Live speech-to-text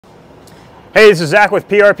Hey, this is Zach with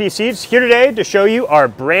PRP Seats, here today to show you our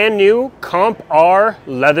brand new Comp R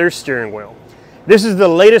leather steering wheel. This is the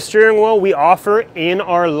latest steering wheel we offer in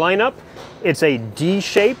our lineup. It's a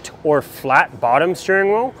D-shaped or flat bottom steering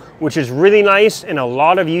wheel, which is really nice in a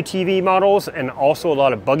lot of UTV models and also a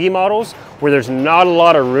lot of buggy models where there's not a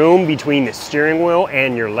lot of room between the steering wheel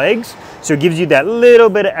and your legs. So it gives you that little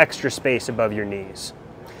bit of extra space above your knees.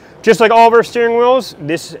 Just like all of our steering wheels,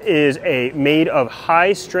 this is made of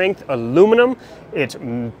high strength aluminum. It's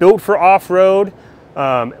built for off-road.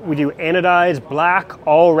 We do anodized black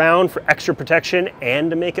all around for extra protection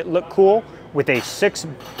and to make it look cool with a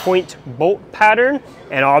 6-point bolt pattern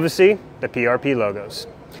and obviously the PRP logos.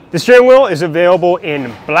 The steering wheel is available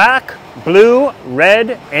in black, blue,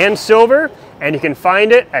 red, and silver, and you can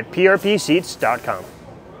find it at prpseats.com.